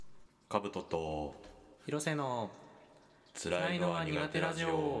カブトとヒロセのつらいのは苦手ラジオ。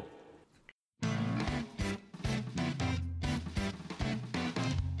好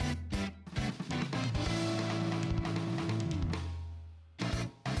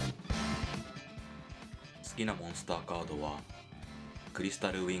きなモンスターカードはクリス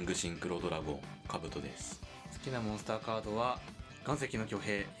タルウィングシンクロドラゴンカブトです。好きなモンスターカードは岩石の巨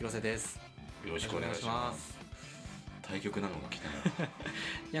兵ヒロセです。よろしくお願いします。対局なのが来たな。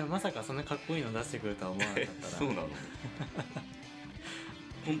いやまさかそんなかっこいいの出してくるとは思わなかったらそうなの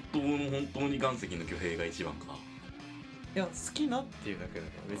本当に岩石の巨兵が一番か。いや好きなっていうだけだ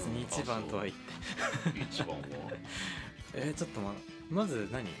から別に一番とは言って、一番はちょっとまず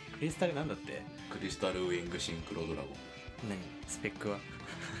何クリスタルなんだって。クリスタルウィングシンクロドラゴン。何スペックは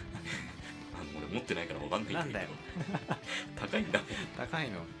俺持ってないから分かんないんだけど。なんだよ高いんだもん。高い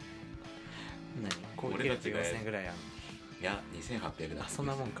の。何高級って4000円ぐらいやん。いや2800だ。あそん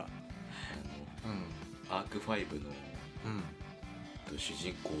なもんか。アーク5の、主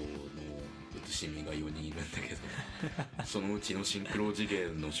人公の写し身が4人いるんだけどそのうちのシンクロ次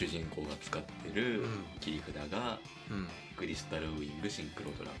元の主人公が使ってる切り札が、クリスタルウィングシンク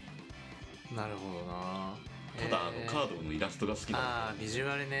ロドラゴン。なるほどな。ただカードのイラストが好きだ。ビジ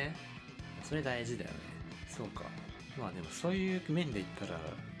ュアルね。それ大事だよね。そうか。まあでもそういう面で言ったら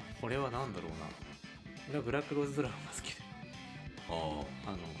俺はなんだろうな。俺はブラックローズドラゴンが好きで。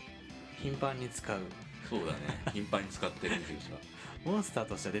頻繁に使う。そうだね。頻繁に使ってるんですよ。モンスター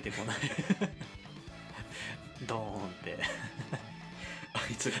としては出てこないドーンってあ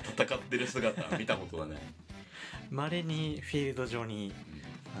いつが戦ってる姿見たことはない。稀にフィールド上に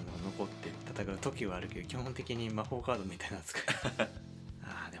残って戦う時はあるけど基本的に魔法カードみたいな扱い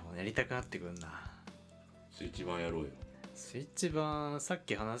でもやりたくなってくんな。スイッチ版やろうよ。スイッチ版さっ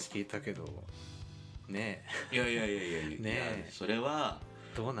き話聞いたけどねえ。いやねえ、それは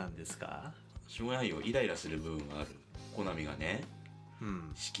どうなんですか。しょうがないよ。イライラする部分がある。コナミがね、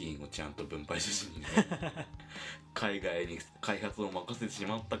資金をちゃんと分配せずにね海外に開発を任せてし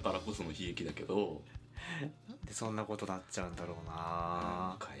まったからこその悲劇だけど、なんでそんなことなっちゃうんだろう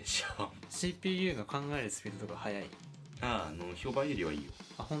な。会社は CPU の考えるスピードとか速い。評判よりはいいよ。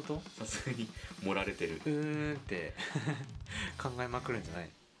あ、本当？さすがに盛られてる。って考えまくるんじゃない。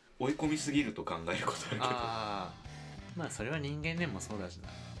追い込みすぎると考えることあるけど。まあそれは人間でもそうだしな。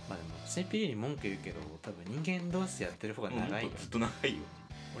まあでも CPU に文句言うけど多分人間同士でやってる方が長いよ。ずっと長いよ。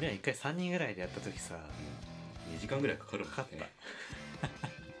俺は一回3人ぐらいでやった時さ、2時間ぐらいかかるもんね。かかっ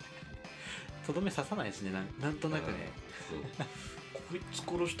たとどめ刺さないしね。なんとなくね。そうこいつ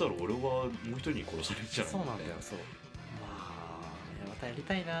殺したら俺はもう一人に殺されちゃう。そうなんだよ。そう。またやり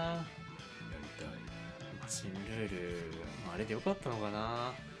たいな。やりたい。新ルール、あれでよかったのか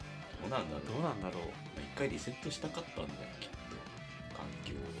な。どうなんだろう。一回リセットしたかったんだよきっと。環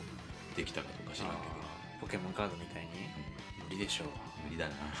境できたかとか知らんけど。ポケモンカードみたいに、無理でしょう。無理だ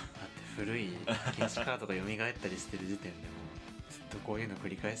な。だって古い禁止カードが蘇ったりしてる時点でもずっとこういうの繰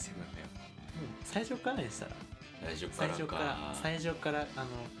り返していくんだよ。最初からにしたら最初から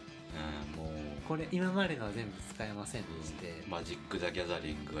もうこれ今までのは全部使えませんでして、マジック・ザ・ギャザ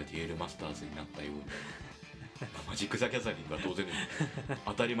リングがデュエルマスターズになったようにマジック・ザ・ギャザリングは当然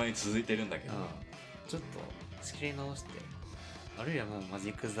当たり前に続いてるんだけど、ちょっと仕切り直して、あるいはもうマジ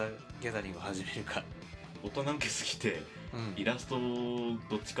ック・ザ・ギャザリングを始めるか。大人向けすぎて、イラスト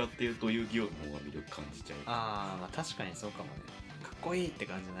どっちかっていうと遊戯王の方が魅力感じちゃう。まあ確かにそうかもね。かっこいいって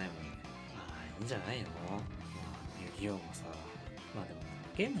感じじゃないもんね。いいんじゃないの。遊戯王もさ、でも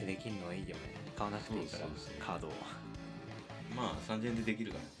ゲームでできるのはいいよね。買わなくていいから。カードを3000円ででき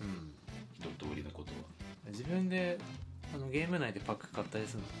るから、一通りのことは。自分でゲーム内でパック買ったり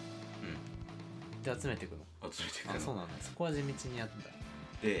するの。で集めていくの。そうなんだ。そこは地道にやっ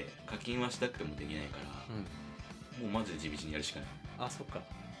た。で課金はしたくてもできないから、もうマジで地道にやるしかない。そっか。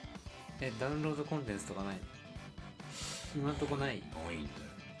ダウンロードコンテンツとかないの。今んとこない。ないん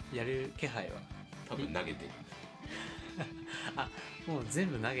だよ。やる気配は多分投げてるもう全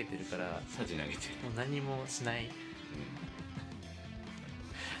部投げてるから。サジ投げてる。もう何もしない。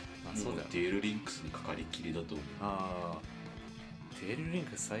そうだよ。デュエルリンクスにかかりっきりだと思う。デュエルリン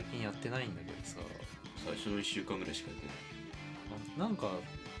クス最近やってないんだけどさ。最初の1週間ぐらいしかやってない。なんか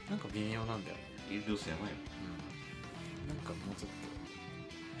微妙なんだよね。流動性やばいよ。なんかもうちょっと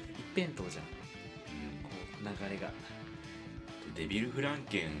一辺倒じゃん。こう流れが。デビルフラン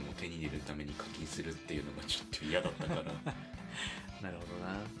ケンを手に入れるために課金するっていうのがちょっと嫌だったからなるほど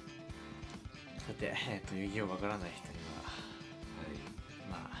な。さて、遊戯王わからない人に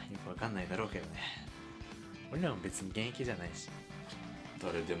は、よくわかんないだろうけどね。俺らも別に現役じゃないし。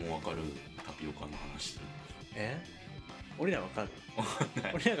誰でもわかるタピオカの話する。俺らわかる？わかんな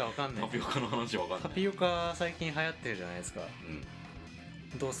い。俺らがわかんない。タピオカの話わかんない。タピオカ最近流行ってるじゃないですか。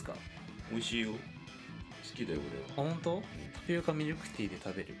どうすか？美味しいよ。好きだよあ、本当？タピオカミルクティーで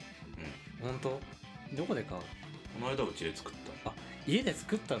食べる。本当？どこで買う？この間うちで作った。あ、家で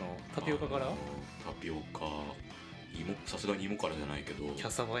作ったの？タピオカから？タピオカさすがに芋からじゃないけどキャ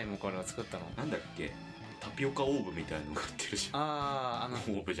サバ芋から作ったの？なんだっけ、タピオカオーブみたいのが売ってるじゃん。オ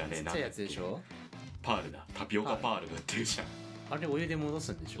ーブじゃねえな、ちっちゃいやつでしょ？パールだ、タピオカパールが売ってるじゃん。あれお湯で戻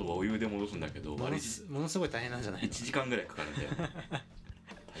すんでしょ？そう、お湯で戻すんだけどものすごい大変なんじゃないの？1時間ぐらいかかるんだよ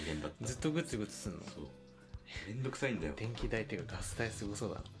大変だった。ずっとグツグツすんの？そう、めんどくさいんだよ。電気代っていうかガス代すごそう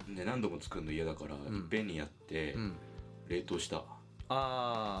だな。で何度も作るの嫌だから、いっぺんにやって、冷凍した。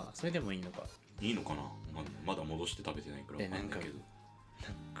それでもいいのか。いいのかな、まだ戻して食べてないから分かんないけど。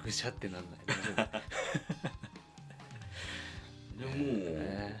ぐしゃってなんない？大丈夫？でも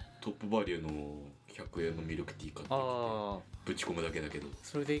トップバリューの100円のミルクティー買ってきてぶち込むだけだけど、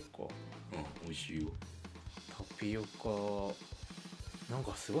それで1個。美味しいよ。タピオカなん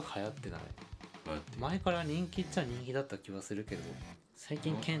かすごい流行ってない？前から人気っちゃ人気だった気はするけど最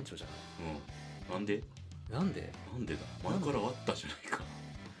近顕著じゃない？なんでなんでだ、前からあったじゃないか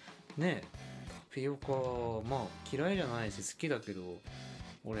ねえ。タピオカまあ嫌いじゃないし好きだけど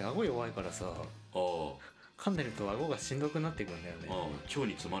俺顎弱いからさ、噛んでると顎がしんどくなってくんだよね。腸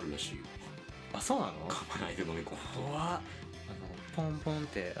に詰まるらしいよ。あ、そうなの？噛まないで飲み込むと怖っ。ポンポンっ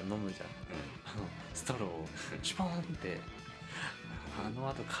て飲むじゃん、ストローをシュポンってあの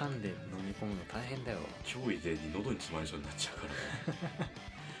後噛んで飲み込むの大変だよ。超以前に喉に詰まりそうになっちゃうからね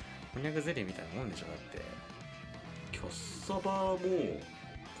こんにゃくゼリーみたいなもんでしょだって。キャッサバも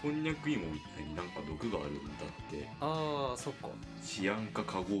こんにゃく芋みたいになんか毒があるんだって。そっか。シアン化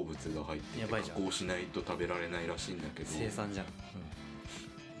化合物が入ってて加工しないと食べられないらしいんだけど。生産じゃん。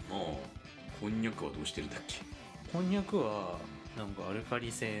こんにゃくはどうしてるんだっけ。こんにゃくはなんかアルカ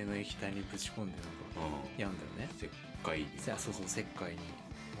リ性の液体にぶち込んでなんかやんだよね。石灰に。そう石灰に。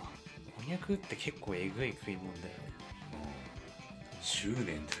こんにゃくって結構えぐい食い物だよね。執念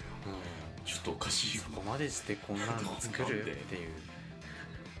だよ。ちょっとおかしいよ。そこまでしてこんなの作るっていう。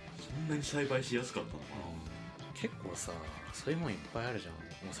そんなに栽培しやすかったのかな。結構さ、そういうもんいっぱいあるじゃん。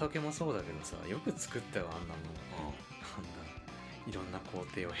お酒もそうだけどさ、よく作ったよあんなの。いろんな工程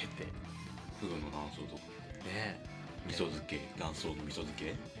を経て。フグの卵巣とかねえ、味噌漬け、卵巣の味噌漬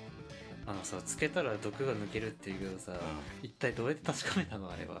け。さ、漬けたら毒が抜けるっていうけどさ、一体どうやって確かめた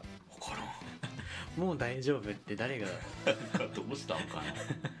のあれは。分からんもう大丈夫って誰がどうしたのかな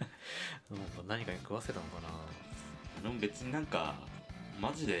何かに食わせたのかな。でも別になんか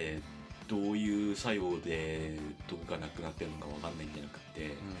マジでどういう作用で毒がなくなってるのかわかんないんじゃなく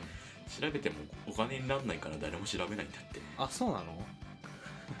て、調べてもお金にならないから誰も調べないんだって。あ、そうなの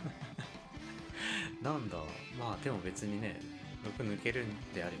なんだ。まあでも別にね、毒抜けるん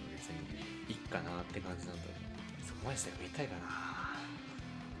であれば別にいいかなって感じなんだけど、そこまでして食いたいかな。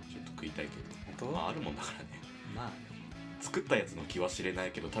ちょっと食いたいけど、本当？あるもんだからね。まあ作ったやつの気は知れな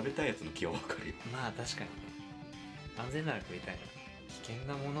いけど食べたいやつの気は分かるよ。まあ確かに安全なら食いたいな。危険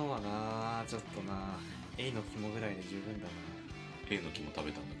なものはな、ちょっとな。エイの肝ぐらいで十分だな。エイの肝食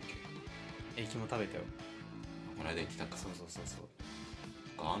べたんだっけ。エイ肝食べたよ。この間言ってたか。そう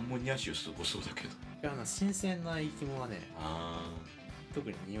アンモニア臭すごそうだけど。いや、新鮮なエイ肝はね、特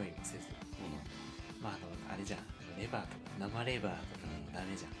に匂いもせず。まああれじゃん、レバーとか生レバーとかもダ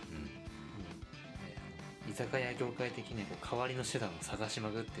メじゃん。居酒屋業界的に代わりの手段を探しま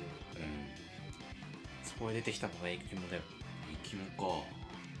くってる。そこで出てきたのがエイ肝だよ。エイ肝か。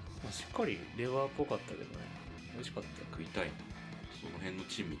しっかりレバーっぽかったけどね、美味しかった。食いたい。その辺の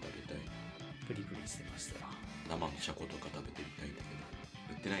珍味食べたい。プリプリしてました。生のシャコとか食べてみたいんだけ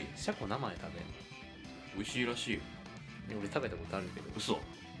ど売ってないよ。シャコ生で食べるの？美味しいらしいよ。俺食べたことあるけど。嘘。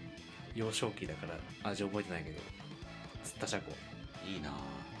幼少期だから味覚えてないけど釣ったシャコいいな。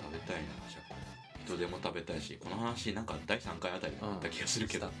食べたいなシャコ。人でも食べたいし、この話なんか第3回あたりだった気がする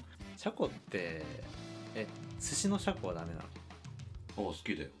けど、シャコって寿司のシャコはダメなの？好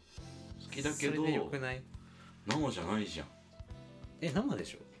きだよ。好きだけどそれでよくない？生じゃないじゃん。生で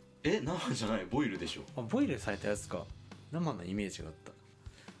しょ？生じゃない、ボイルでしょ。ボイルされたやつか。生のイメージがあった。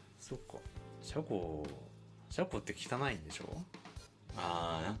そっか。シャコって汚いんでしょ？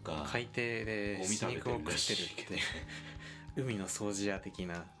なんか海底で死肉を食ってるって海の掃除屋的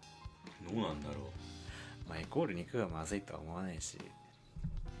な。どうなんだろう。イコール肉がまずいとは思わないし、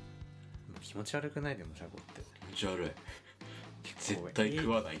気持ち悪くない？でもシャコって気持ち悪い。絶対食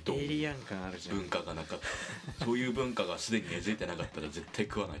わないと思う。エイリアン感あるじゃん。文化がなかったそういう文化がすでに根付いてなかったら絶対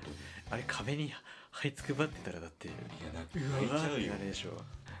食わないと思う。あれ壁に這いつくばってたらだって、泣いちゃうよ。あれでしょ。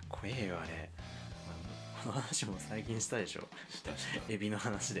怖えよあれ。あの話も最近したでしょ。したエビの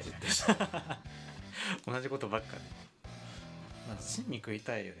話で絶対した同じことばっかで、まあ、珍味食い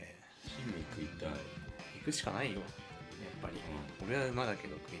たいよね。珍味食いたい。行くしかないよやっぱり、俺は馬だけ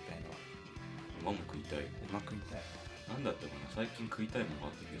ど食いたいのは。馬も食いたい。馬食いたい。なんだったかな、最近食いたいものがあ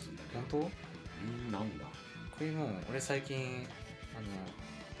った気がするんだけど。本当？なんだこれもう俺最近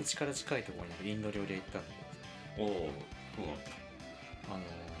うちから近いところにあるインド料理屋行ったんだけど、おお、そうなんだ。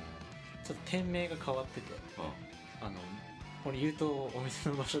ちょっと店名が変わってて、これ言うとお店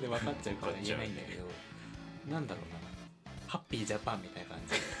の場所で分かっちゃうから言えないんだけど、なんだろうな、ハッピージャパンみたいな感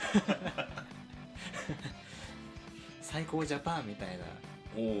じ最高ジャパンみたいな。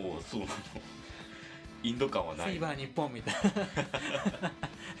おお、そうなの。インド感はない。フィーバー日本みたいな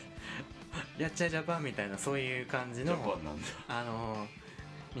やっちゃいジャパンみたいな、そういう感じのジャパンなんだ。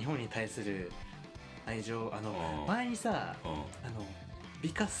日本に対する愛情。前にさ、ビ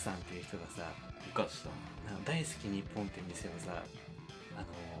カスさんっていう人がさ、ビカスさん大好き日本って店をさや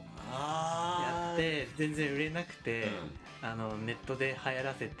やって全然売れなくて、ネットで流行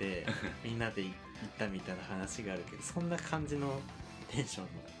らせてみんなで行ったみたいな話があるけど、そんな感じのテンションの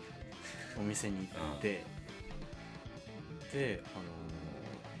お店に行って、で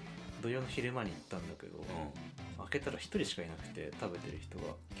土曜の昼間に行ったんだけど、開けたら1人しかいなくて、食べてる人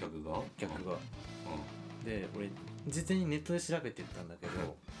が、客が、で俺事前にネットで調べて行ったんだけ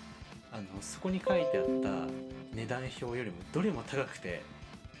どそこに書いてあった値段表よりもどれも高くて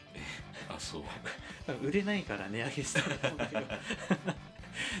あ、そう売れないから値上げしたと思うんだけど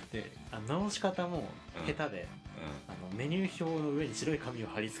で直し方も下手で、メニュー表の上に白い紙を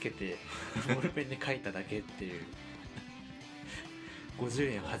貼り付けてボールペンで書いただけっていう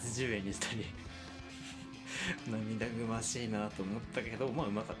50円80円にしたり涙ぐましいなと思ったけど、まあ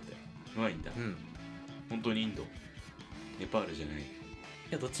うまかったよ。うまいんだ。本当にインド、ネパールじゃない。い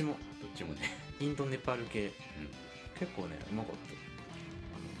やどっちもね。インドネパール系、結構ねうまかっ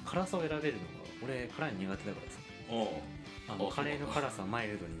た。辛さを選べるのが、俺辛いの苦手だからさ、カレーの辛さマイ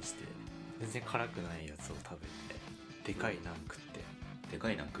ルドにして全然辛くないやつを食べて、でかいナン食って。でか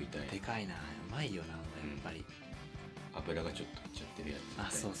いナン食いたい。でかいな、うまいよなやっぱり、油がちょっといっちゃってるや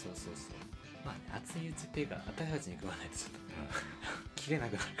つ。そうまあね、熱いうちっていうか温かいうちに食わないとちょっと切れな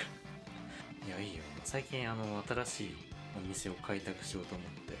くなるからいやいいよ、最近新しいお店を開拓しようと思っ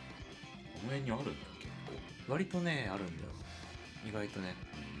て。お前にあるんだ。結構割とねあるんだよ、意外とね。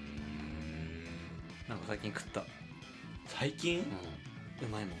なんか最近食った。最近？う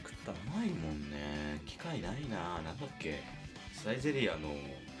まいもん食った。うまいもんね。機会ないな。なんだっけ、サイゼリアの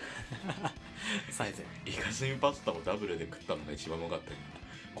サイゼイカスミパスタをダブルで食ったのが一番うまかったよ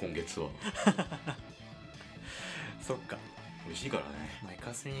今月はそっか、美味しいからね。イ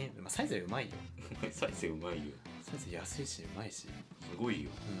カスミ、サイゼうまいよサイゼうまいよ。サイゼ安いしうまいし、すごいよ。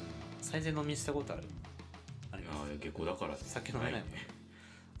サイゼ飲みしたことある？あります。結構だから酒飲めないもんね。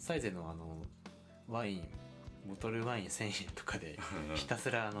サイゼのワイン、ボトルワイン1000円とかでひたす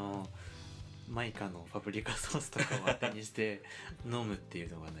らマイカのパプリカソースとかを当てにして飲むってい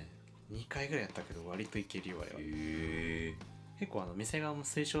うのがね2回ぐらいやったけど割といけるよあれは。結構店側も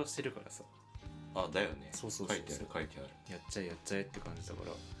推奨してるからさ。だよね。そう書いてある。やっちゃえって感じだか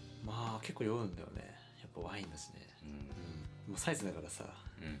ら、まあ結構酔うんだよねやっぱワインだしね。もうサイズだからさ、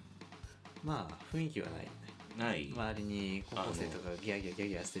まあ雰囲気はないよね。周りに高校生とかギャーギ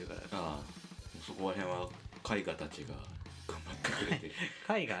ャーしてるから。そこら辺は絵画たちが頑張ってくれて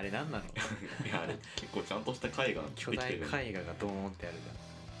絵画あれ何なのいやあれ結構ちゃんとした絵画、巨大絵画がドーンってある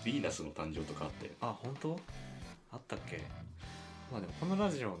じゃん。ヴィーナスの誕生とかあって。本当？あったっけ？まあでもこの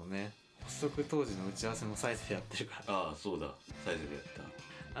ラジオのね発足当時の打ち合わせもサイズでやってるから。そうだ、サイズでやっ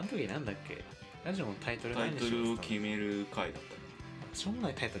た。あの時なんだっけ、ラジオのタイトルを決める回だったね。しょうも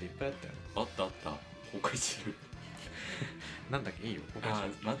ないタイトルいっぱいあったよね。あった公開するなんだっけ、いいよ公開す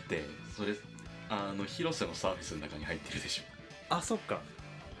る。待って、それ広瀬のサービスの中に入ってるでしょ。そっか。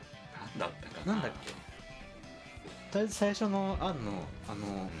なんだったかな。なんだっけ、とりあえず最初の案の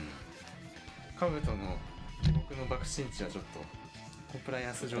カブトの僕の爆心地はちょっとコンプライ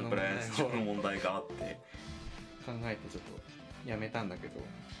アンス上の問題があって考えてちょっとやめたんだけど、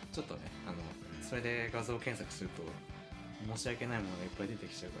ちょっとねそれで画像検索すると申し訳ないものがいっぱい出て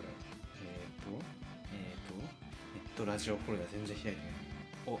きちゃうから、ネットラジオフォルダ全然開いてない。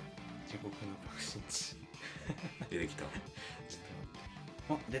地獄の爆心地出てきた。ちょっ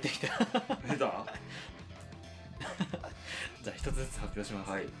と待って、出てきた出たじゃあ一つずつ発表しま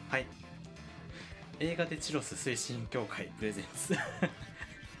す。はい映画でチロス推進協会プレゼンツ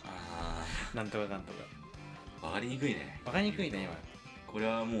なんとかなんとか。わかりにくいね。今これ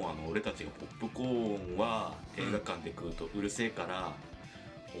はもう俺たちがポップコーンは映画館で食うとうるせえから、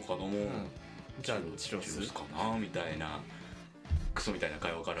他のもじゃあチロスかなみたいなクソみたいな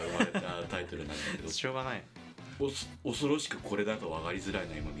会話から生まれたタイトルなんだけどしょうがない。恐ろしくこれだと分かりづらい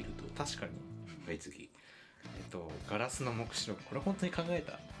な今見ると。確かに。はい次。ガラスの目視録、これ本当に考え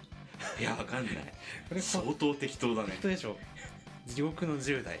た？いや分かんないこれ相当適当だね。適当でしょ。地獄の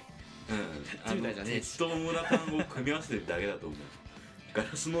10代。10代じゃねえし。適当な単語を組み合わせてるだけだと思う。ガラ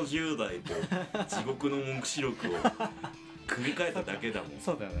スの10代と地獄の目視録を組み替えただけだもん。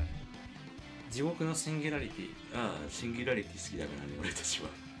そうだよね。地獄のシンギュラリティ。ああシンギュラリティ好きだからね俺たちは。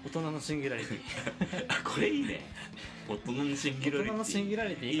大人のシンギュラリティ。あこれいいね。大人のシンギュラリティ。大人のシンギュラ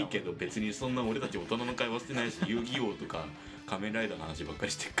リティいいけど別にそんな俺たち大人の会話してないし遊戯王とか仮面ライダーの話ばっか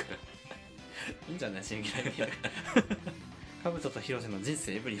りしてるからいいんじゃない？シンギュラリティ。カブトとヒロセの人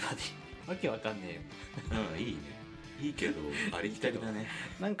生エブリバディ。わけわかんねえよ。いいね。いいけどありきたりだね。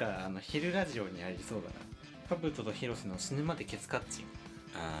なんか昼ラジオにありそうだな。カブトとヒロセの死ぬまでケツカッチン。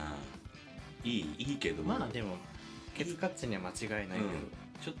ああいいけどまあでもケツカッチンには間違いないけど、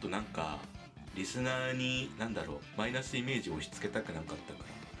ちょっとなんかリスナーにマイナスイメージを押し付けたくなかったか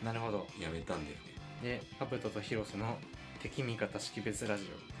なるほど。らやめたんだよね。でカブトとヒロセの敵味方識別ラジ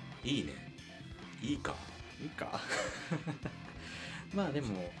オ。いいね。いいかまあで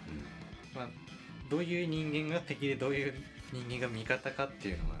も、まあどういう人間が敵でどういう人間が味方かって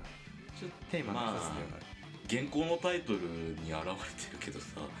いうのがちょっとテーマの一つではある。原稿のタイトルに現れてるけどさ、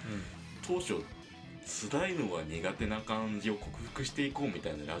当初辛いのは苦手な感じを克服していこうみた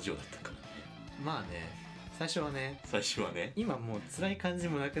いなラジオだったからね。まあね最初はね今もう辛い感じ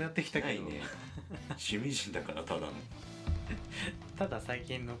もなくなってきたけどないね趣味人だからただのただ最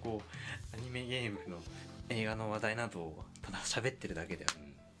近のこうアニメゲームの映画の話題などをただ喋ってるだけで、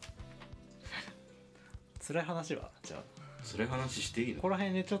辛い話はじゃあ辛い話していいの？ここら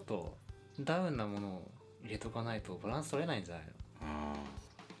辺でちょっとダウンなものを入れとかないとバランス取れないんじゃないの？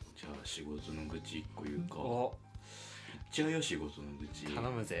じゃあ仕事の愚痴1個言うか。お言っちゃうよ仕事の愚痴。頼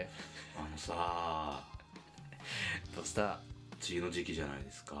むぜ。さどうした？梅雨の時期じゃない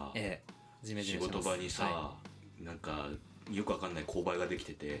ですか。ジメジメします。仕事場にさ、なんかよくわかんない勾配ができ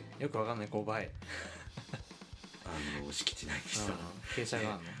てて、よくわかんない勾配敷地内にさ、傾斜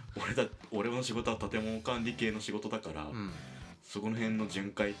があるの？俺の仕事は建物管理系の仕事だから、そこの辺の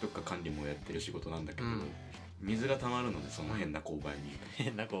巡回とか管理もやってる仕事なんだけど、水が溜まるのでその変な勾配に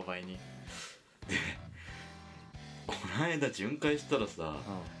変な勾配にでこの間巡回したらさ、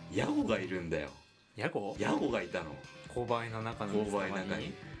ヤゴがいるんだよ。ヤゴがいたの。勾配の中の勾配の中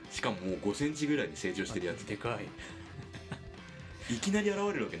に。しかももう5センチぐらいに成長してるやつでかいいきなり現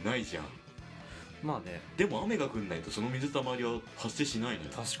れるわけないじゃん。まあね。でも雨が降んないとその水たまりは発生しないのよ。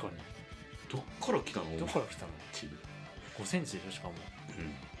確かに。どっから来たの5センチでしょしかも。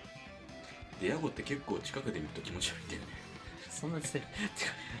でヤゴって結構近くで見ると気持ち悪いんだよね。そんな近く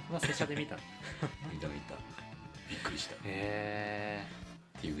まあ拙者で見た見たびっくりした。っ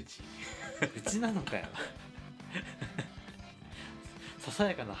ていううちなのかよささ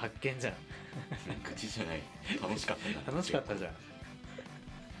やかな発見じゃん口じゃない。楽しかったな。楽しかったじゃ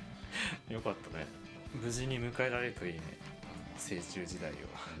ん。よかったね。無事に迎えられるといいね。成虫時代を。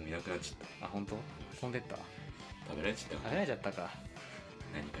もういなくなっちゃった。あ、本当？飛んでった？食べられちゃった。食べられちゃったか。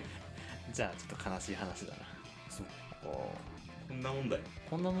何かに。じゃあちょっと悲しい話だな。そっか。こんなもんだよ。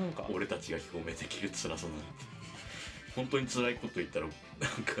こんなもんか。俺たちが表明できる辛さなんて。本当に辛いこと言ったらなん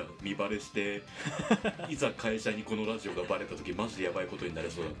か見バレしていざ会社にこのラジオがバレた時マジでやばいことになり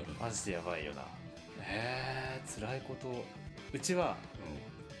そうだから。マジでやばいよな。辛いこと。うちは、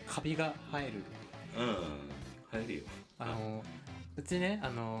カビが生える。生えるよ。うちね、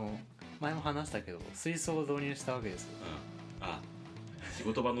前も話したけど水槽を導入したわけですよ。仕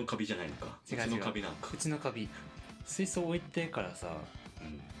事場のカビじゃないのか。違う。うちのカビなんか。うちのカビ水槽置いてからさ、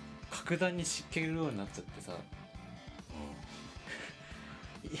格段に湿気るようになっちゃってさ、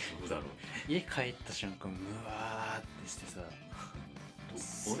そうだろう。家帰った瞬間ムワーってしてさ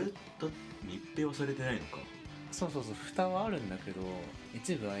俺だ密閉はされてないのか。そう蓋はあるんだけど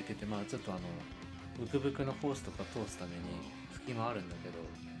一部開いてて、まあちょっとブクブクのホースとか通すために隙間あるんだけど、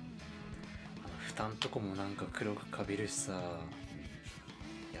蓋んとこもなんか黒くかびるしさ、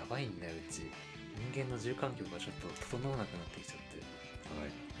やばいんだようち。人間の住環境がちょっと整わなくなってきちゃって、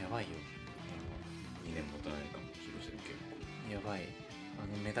やばいよ。2年もたないかも。広瀬結構やばい。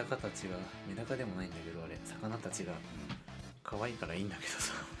メダカたちが、メダカでもないんだけどあれ、魚たちが可愛いからいいんだけど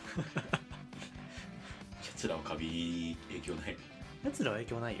さ奴らはカビ影響ないの？奴らは影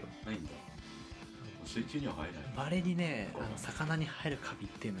響ないよ。ないんだ。水中には生えない。稀にね、魚に生えるカビっ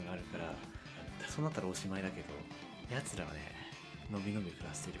ていうのがあるから、そうなったらおしまいだけど、奴らはねのびのび暮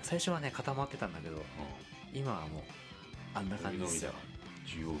らしてる。最初はね固まってたんだけど、今はもうあんな感じですよ。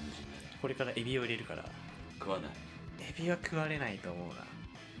縦横無尽だね。これからエビを入れるから。食わない。エビは食われないと思うな。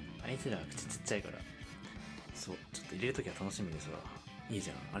あいつらは口ちっちゃいから。そう、ちょっと入れるときは楽しみですわ。いい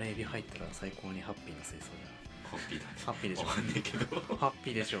じゃん。あれエビ入ったら最高にハッピーな水槽じゃん。ハッピーだね。ハッピーでしょ。わかんねえけどハッ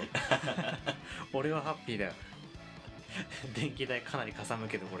ピーでしょ。俺はハッピーだよ。電気代かなりかさむ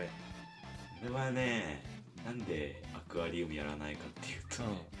けどこれ。これはね、なんでアクアリウムやらないかっていうと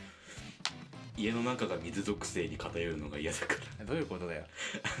ね、家の中が水属性に偏るのが嫌だかどういうことだよ。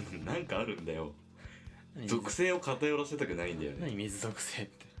らなんかあるんだよ。属性を偏らせたくないんだよね。何水属性っ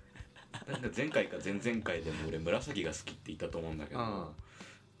て。なんか前回か前々回でも俺紫が好きって言ったと思うんだけど、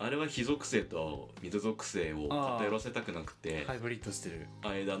あれは火属性と水属性を偏らせたくなくてハイブリッドしてる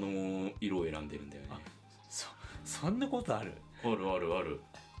間の色を選んでるんだよね。そんなことある？あるあるある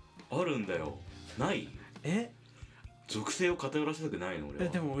あるんだよ。ない？属性を偏らせたくないの俺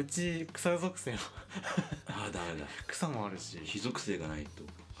は。でもうち草属性ああダメだ。草もあるし火属性がないと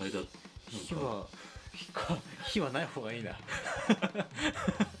あれだ。火はない方がいいな。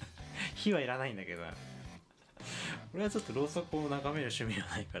火はいらないんだけど、俺はちょっとろうそくを眺める趣味は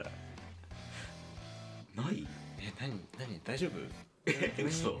ないから。ない？何大丈夫？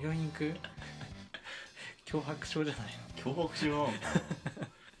嘘？病院行く？脅迫症じゃないの？脅迫症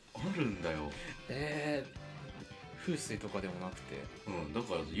あるんだよ。風水とかでもなくて。だ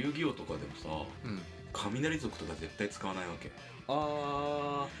から遊戯王とかでもさ、雷族とか絶対使わないわけ。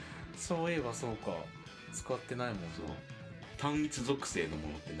そういえばそうか、使ってないもん。そう単一属性のも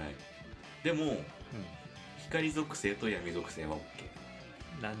のってない。でも、光属性と闇属性は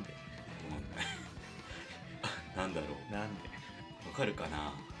OK。 なんで？なんだろう。なんで？わかるか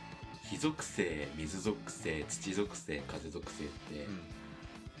な。火属性、水属性、土属性、風属性って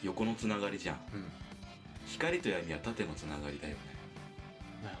横のつながりじゃん、光と闇は縦のつながりだよね。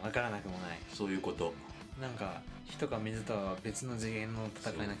わからなくもない。そういうこと。なんか火とか水とは別の次元の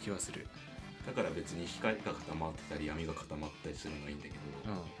戦いな気はする。だから別に光が固まってたり闇が固まったりするのがいいんだけど、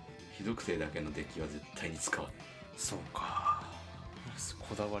火属性だけのデッキは絶対に使わない。そうか。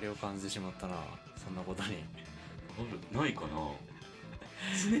こだわりを感じてしまったな、そんなことに。ないかな。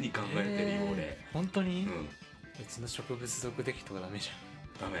常に考えてるよ俺。本当に？うちの植物属デッキとかダメじ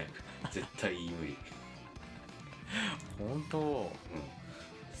ゃん。ダメ。絶対無理。本当？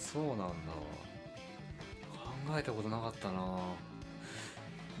そうなんだ。考えたことなかったな。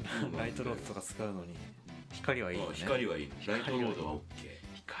ライトロードとか使うのに光はいいよね。光はいいの。ライトロードは OK。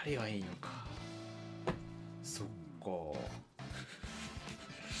光はいいのか。そっか。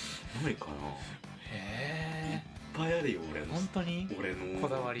ないかな。いっぱいあるよ俺の。本当に？俺のこ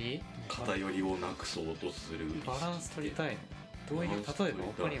だわり？偏りをなくそうとする。バランス取りたいの？どういう、例えば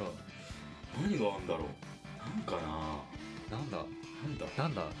他には何があんだろう。なんかな。なん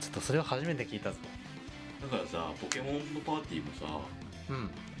だ。ちょっとそれは初めて聞いたぞ。だからさ、ポケモンのパーティーもさ、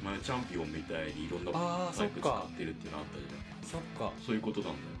前チャンピオンみたいにいろんなタイプ使ってるっていうのあったじゃん。そっか。そういうことなん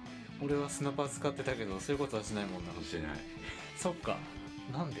だよ。俺はスナパー使ってたけどそういうことはしないもんな。してない。そっか。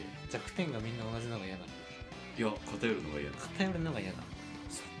なんで？弱点がみんな同じのが嫌なの？いや、偏るのが嫌だ。偏るのが嫌だ。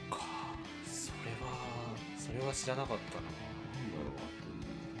そっか。それは知らなかったな。なんだろ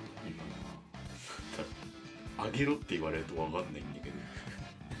う。いいかな。あげろって言われると分かんないんだけど。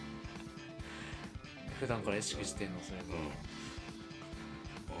普段から意識してんのそれも。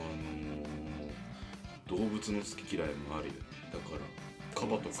動物の好き嫌いもあるよね。だからカ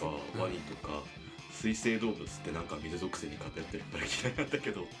バとかワニとか水生動物ってなんか水属性に偏ってるから嫌いなんだけ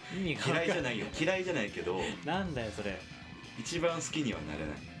ど。嫌いじゃないよ。嫌いじゃないけど。なんだよそれ。一番好きにはなれな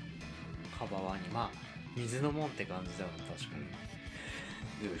い。カバワニ、まあ水のもんって感じだよね。確かに。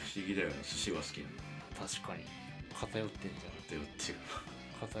でも不思議だよね。寿司は好きなの。確かに偏ってんじゃん。偏ってる。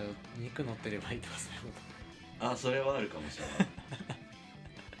肉乗ってればいいとかそういうこと。それはあるかもしれない。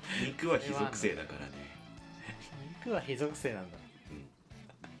肉は火属性だからね。肉は火属性なんだ。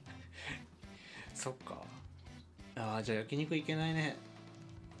そっか。じゃあ焼肉いけないね。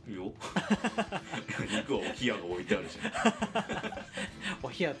いいよ。肉はお冷やが置いてあるじゃん。お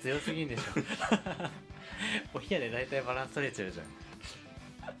冷や強すぎんでしょ。お冷やで大体バランス取れちゃうじゃん。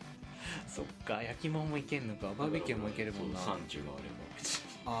そっか、焼き物もいけんのか。バーベキューもいけるもんな。サンチュがあれ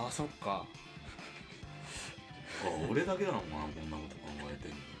ば。そっか。俺だけだもんな、こんなこと考えて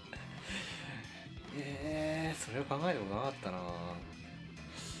るの。それを考えたことなかったな。あ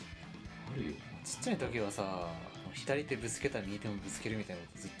るよ。ちっちゃい時はさ、左手ぶつけたら右手もぶつけるみたいなこ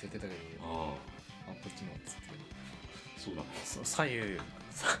とずっと言ってたけど、こっちもっつって。そうだね。左右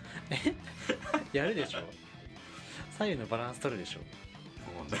やるでしょ。左右のバランス取るでしょ。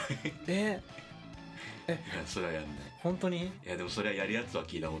いや、それはやんない。本当に？いやでもそれはやるやつは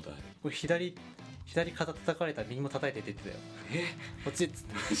聞いたことある。これ左左肩叩かれたら右も叩いてって言ってたよ。こっちっつっ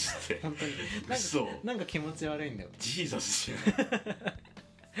てマジで本当になんか気持ち悪いんだよ。ジーザスじゃん。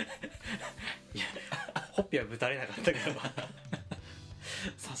いやほっぺはぶたれなかったけど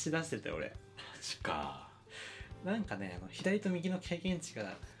差し出してて俺。マジか。なんかね左と右の経験値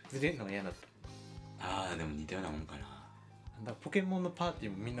がずれるのが嫌だった。あーでも似たようなもんかな。だからポケモンのパーティ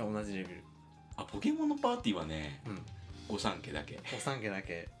ーもみんな同じレベル。あ、ポケモンのパーティーはね、御三家だけ御三家だ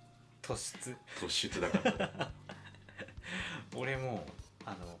け突出だから俺も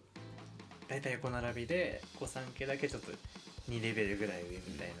だいたい横並びで御三家だけちょっと2レベルぐらい上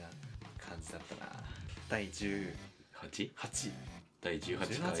みたいな感じだったな。第 18? 第18回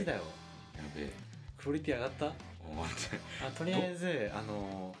18だよ。やべえ。クオリティ上がった。とりあえず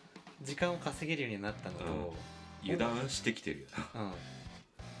時間を稼げるようになったのと、油断してきてるよな。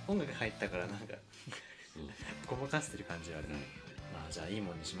音楽入ったからなんかごまかしてる感じはある。まあじゃあいい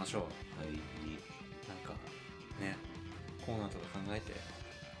もんにしましょう。はい。なんかねコーナーとか考えて。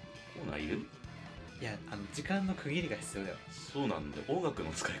コーナーいる？いや時間の区切りが必要だよ。そうなんだよ。音楽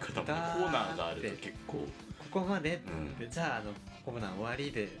の使い方もコーナーがあると結構ここまでって、じゃあコーナー終わ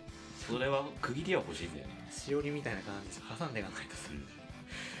りで。それは区切りは欲しいんだよね。しおりみたいな感じで挟んでいかないとさ、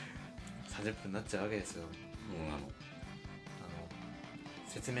30分になっちゃうわけですよ。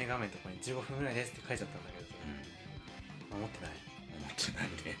説明画面とかに15分ぐらいですって書いちゃったんだけど、守ってない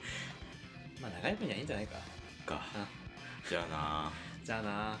ね。まあ長い分にはいいんじゃないか。じゃあな。じゃあ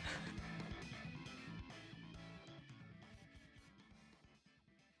な。